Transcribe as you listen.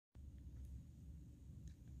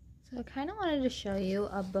So I kind of wanted to show you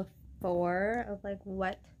a before of like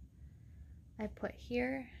what I put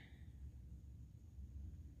here.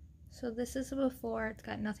 So this is a before, it's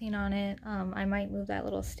got nothing on it. I might move that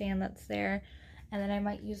little stand that's there, and then I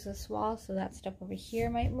might use this wall, so that stuff over here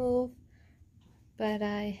might move. But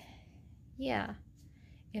yeah,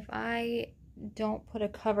 if I don't put a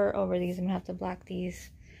cover over these, I'm gonna have to block these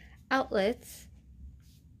outlets.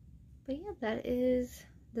 But yeah,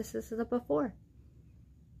 this is the before.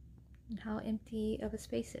 And how empty of a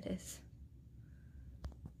space it is.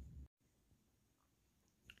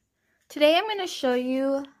 Today I'm going to show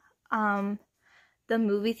you the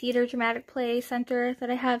movie theater dramatic play center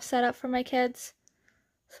that I have set up for my kids.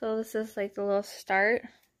 So this is like the little start.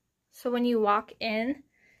 So when you walk in,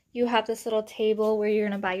 you have this little table where you're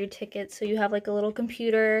going to buy your tickets. So you have like a little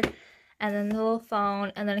computer and then the little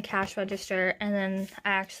phone and then a cash register. And then I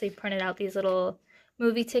actually printed out these little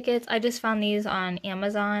movie tickets. I just found these on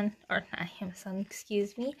Amazon, or not Amazon,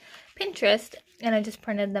 excuse me, Pinterest, and I just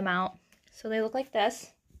printed them out. So they look like this.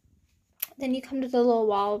 Then you come to the little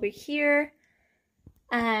wall over here,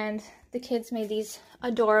 and the kids made these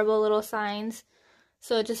adorable little signs.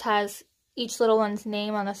 So it just has each little one's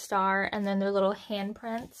name on a star and then their little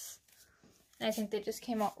handprints. And I think they just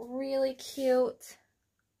came out really cute.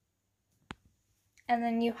 And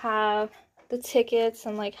then you have the tickets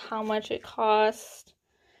and like how much it cost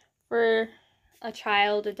for a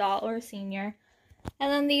child, adult, or a senior.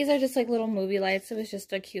 And then these are just like little movie lights. It was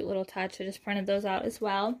just a cute little touch. I just printed those out as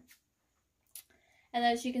well. And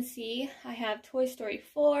as you can see, I have Toy Story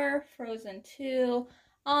 4, Frozen 2,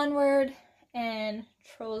 Onward, and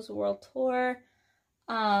Trolls World Tour.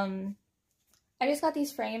 I just got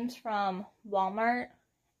these frames from Walmart,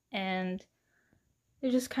 and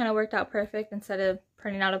it just kind of worked out perfect instead of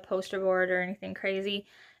printing out a poster board or anything crazy.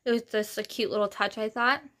 It was just a cute little touch, I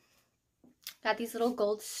thought. Got these little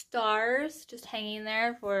gold stars just hanging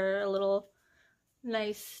there for a little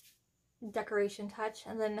nice decoration touch.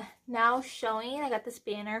 And then now showing, I got this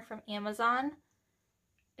banner from Amazon.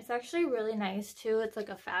 It's actually really nice too. It's like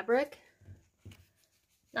a fabric,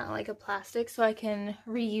 not like a plastic, so I can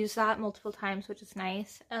reuse that multiple times, which is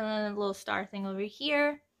nice. And then a little star thing over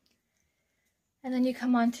here. And then you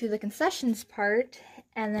come on to the concessions part,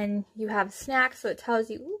 and then you have snacks, so it tells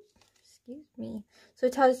you, oops, excuse me. So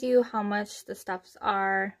it tells you how much the stuffs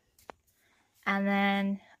are. And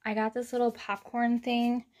then I got this little popcorn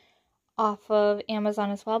thing off of Amazon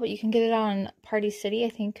as well, but you can get it on Party City, I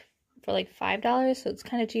think, for like $5, so it's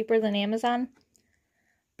kind of cheaper than Amazon.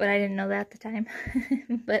 But I didn't know that at the time.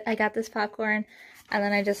 But I got this popcorn, and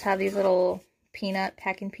then I just have these little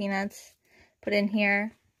packing peanuts put in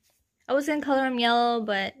here. I was going to color them yellow,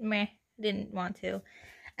 but meh, didn't want to.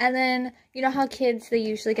 And then, you know how kids, they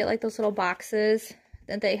usually get like those little boxes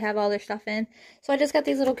that they have all their stuff in? So I just got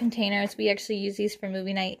these little containers. We actually use these for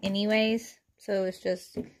movie night anyways, so it's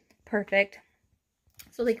just perfect.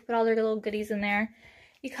 So they can put all their little goodies in there.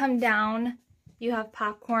 You come down, you have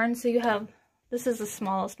popcorn, so you have, this is the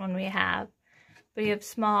smallest one we have, but you have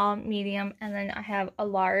small, medium, and then I have a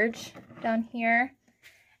large down here.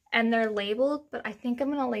 And they're labeled, but I think I'm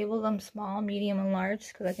going to label them small, medium, and large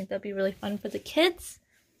because I think that'd be really fun for the kids.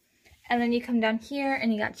 And then you come down here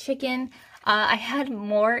and you got chicken. I had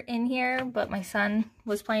more in here, but my son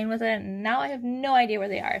was playing with it, and now I have no idea where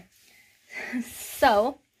they are.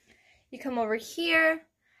 So you come over here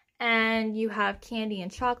and you have candy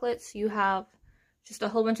and chocolates. You have just a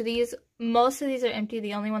whole bunch of these. Most of these are empty.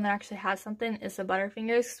 The only one that actually has something is the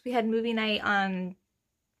Butterfingers. We had movie night on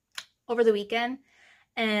over the weekend,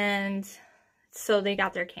 and so they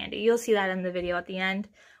got their candy. You'll see that in the video at the end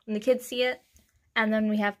when the kids see it. And then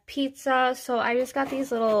we have pizza. So I just got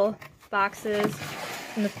these little boxes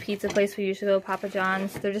from the pizza place we usually go, Papa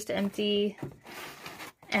John's. They're just empty,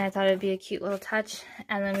 and I thought it'd be a cute little touch.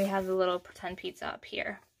 And then we have the little pretend pizza up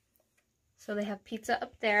here. So they have pizza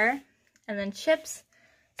up there, and then chips.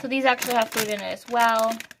 So these actually have food in it as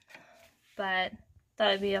well, but thought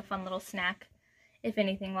it'd be a fun little snack, if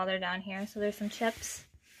anything, while they're down here. So there's some chips.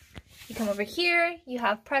 You come over here, you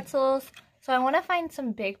have pretzels. So I want to find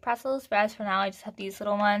some big pretzels, but as for now, I just have these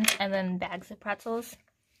little ones and then bags of pretzels.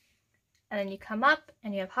 And then you come up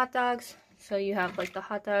and you have hot dogs. So you have like the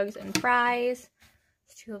hot dogs and fries.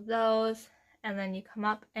 There's 2 of those. And then you come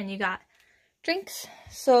up and you got drinks.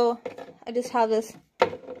 So I just have this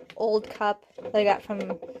old cup that I got from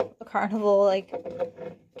a carnival like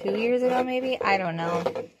 2 years ago maybe. I don't know.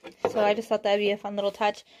 So I just thought that'd be a fun little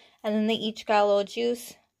touch. And then they each got a little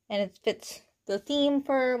juice, and it fits the theme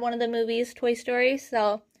for one of the movies, Toy Story.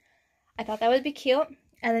 So I thought that would be cute.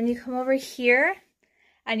 And then you come over here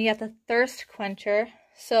and you got the thirst quencher.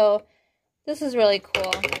 So this is really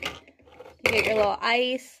cool. You get your little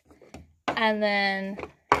ice, and then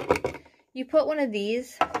you put one of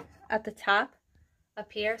these at the top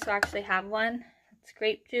up here. So I actually have one. It's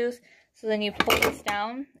grape juice. So then you pull this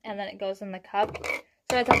down, and then it goes in the cup.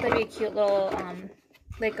 So I thought that'd be a cute little,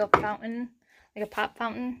 like a fountain, like a pop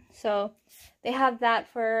fountain. So they have that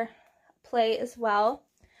for play as well.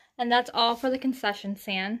 And that's all for the concession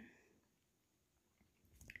stand.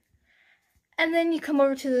 And then you come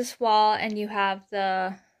over to this wall, and you have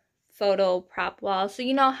the photo prop wall. So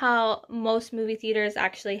you know how most movie theaters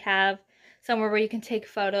actually have somewhere where you can take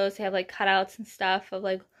photos. They have like cutouts and stuff of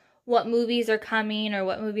like what movies are coming or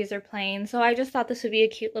what movies are playing. So I just thought this would be a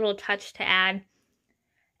cute little touch to add.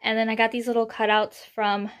 And then I got these little cutouts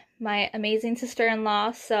from my amazing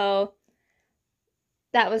sister-in-law, so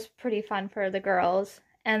that was pretty fun for the girls.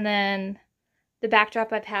 And then the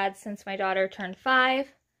backdrop I've had since my daughter turned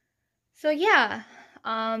 5. So yeah,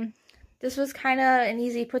 this was kind of an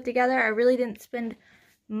easy put together. I really didn't spend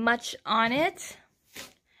much on it.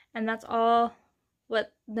 And that's all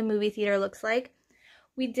what the movie theater looks like.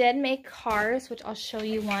 We did make cars, which I'll show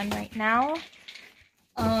you one right now.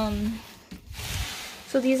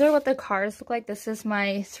 So these are what the cars look like. This is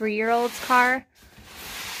my 3-year-old's car.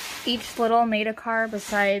 Each little made a car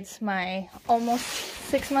besides my almost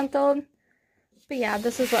 6-month-old. But yeah,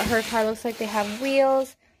 this is what her car looks like. They have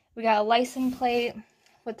wheels. We got a license plate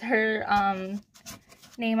with her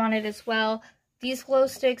name on it as well. These glow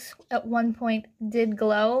sticks at one point did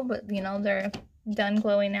glow, but you know, they're done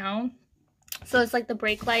glowing now. So it's like the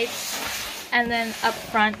brake lights. And then up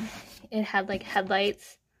front, it had like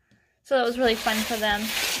headlights. So that was really fun for them.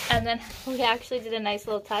 And then we actually did a nice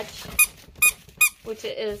little touch, which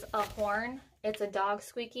is a horn. It's a dog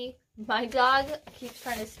squeaky. My dog keeps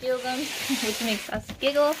trying to steal them, which makes us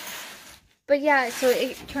giggle. But yeah, so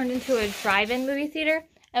it turned into a drive-in movie theater.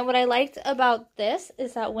 And what I liked about this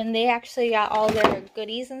is that when they actually got all their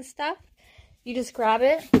goodies and stuff, you just grab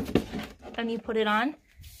it and you put it on,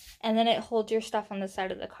 and then it holds your stuff on the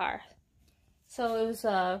side of the car. So it was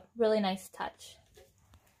a really nice touch.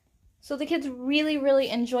 So the kids really, really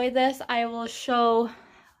enjoyed this. I will show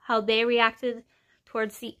how they reacted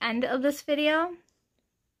towards the end of this video.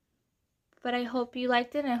 But I hope you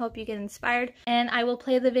liked it, and I hope you get inspired. And I will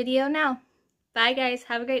play the video now. Bye, guys.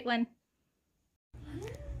 Have a great one.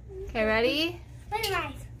 Okay, ready? Wait,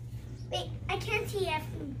 guys. Wait, I can't see it.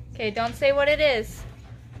 Okay, don't say what it is.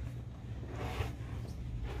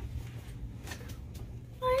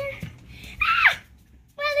 What? Ah!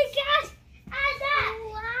 Oh my gosh!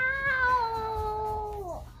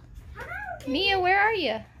 Wow! Mia, where are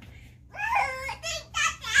you?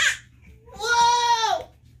 Whoa!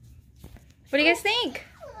 What do you guys think?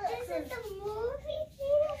 This is the movie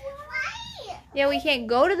theater. Why? Yeah, we can't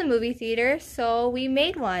go to the movie theater, so we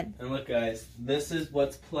made one. And look, guys, this is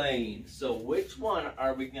what's playing. So which one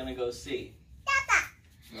are we going to go see?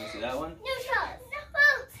 You want to see that one? New Trolls. No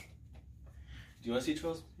boats. Do you want to see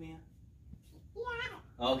Trolls, Mia?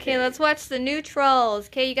 Yeah. Okay, let's watch the new Trolls.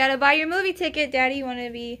 Okay, you gotta buy your movie ticket, Daddy. You wanna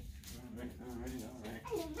be...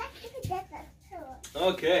 All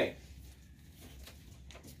right. Okay.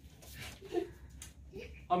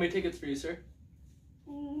 How many tickets for you, sir?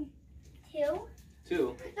 2.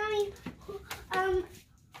 2. Mommy,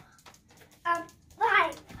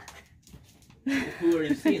 5. Who are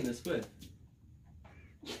you seeing this with?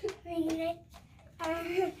 Okay,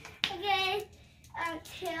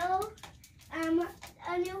 2.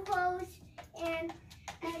 A new host and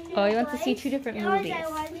a new Oh, you want to see wife. 2 different That was movies. I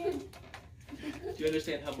wanted. Do you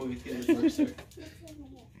understand how movie theaters work, sir?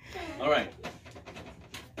 All right.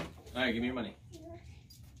 All right, give me your money.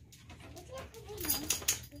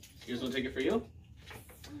 Here's one ticket for you.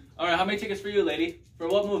 All right, how many tickets for you, lady? For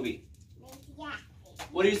what movie? Yeah.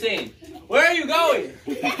 What are you saying? Where are you going?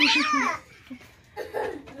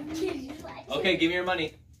 Okay, give me your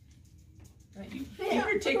money. All right, you give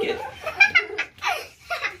your ticket.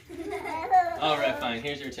 All right, fine.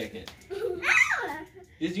 Here's your ticket.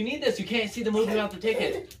 Did you need this? You can't see the movie without the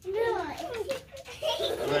ticket. All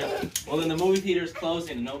right. Well, then the movie theater is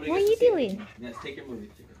closing and nobody gets to see it. What are you doing? Yes, take your movie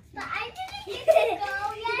ticket. But I didn't get to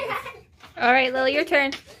go yet. All right, Lily, your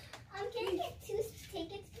turn. Can I get 2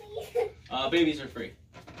 tickets, please? Babies are free.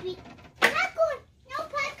 Popcorn! No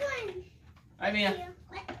popcorn! Hi, Mia.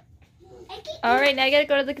 All right, now you gotta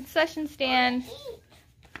go to the concession stand.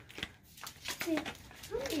 So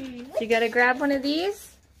you gotta grab one of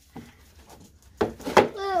these.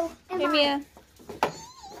 Blue. Hey, Mia.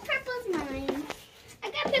 Purple's mine.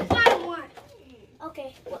 I got pick one more.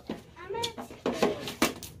 Okay. Well, I'm gonna...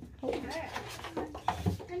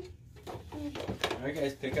 All right,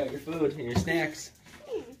 guys, pick out your food and your snacks.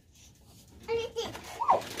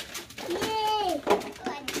 Yeah.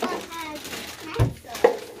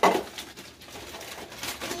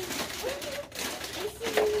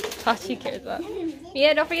 That's all she cares about.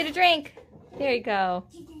 Mia, don't forget to drink. There you go.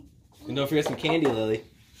 And don't forget some candy, Lily.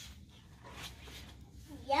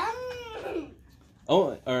 Yum.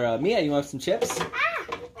 Oh, or Mia, you want some chips?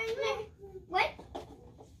 What?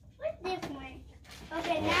 What's this one?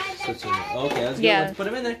 Okay, now Switch that's them. Okay, that's good. Yeah. Let's put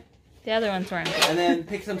them in there. The other ones weren't. And then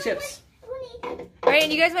pick some chips. Alright,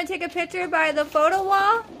 and you guys want to take a picture by the photo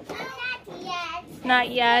wall? Not yet.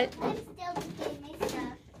 Not yet. I'm still getting my stuff.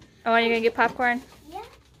 Oh, and you're going to get popcorn? Yeah.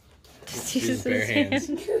 Just Use uses bare his hands.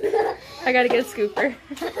 hand. I got to get a scooper.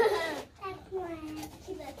 That's one.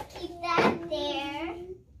 Let's keep that there.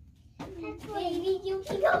 That's baby, you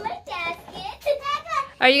keep on my basket.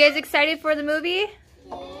 Are you guys excited for the movie?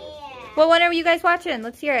 Yeah. What one are you guys watching?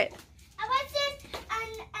 Let's hear it. I watched this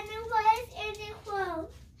and it was in the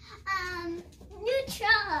quote.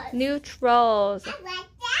 Neutral. New Trolls. I like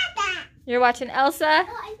that. You're watching Elsa?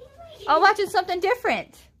 Oh, I think Oh, watching something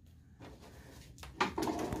different. I don't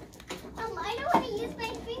want to use my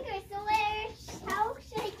fingers, so how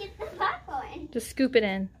should I get the popcorn? Just scoop it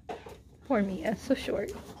in. Poor Mia, so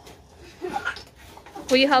short.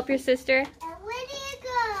 Will you help your sister? Where do you go?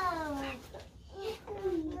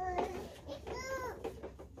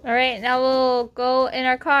 All right, now we'll go in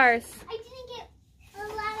our cars. I didn't get a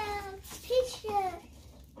lot of pictures.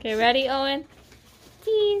 Okay, ready, Owen?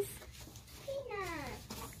 Cheese.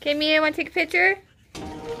 Peanuts. Okay, Mia, want to take a picture?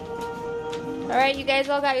 All right, you guys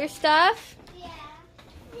all got your stuff? Yeah.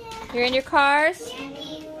 You're in your cars?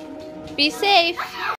 Yeah. Be safe.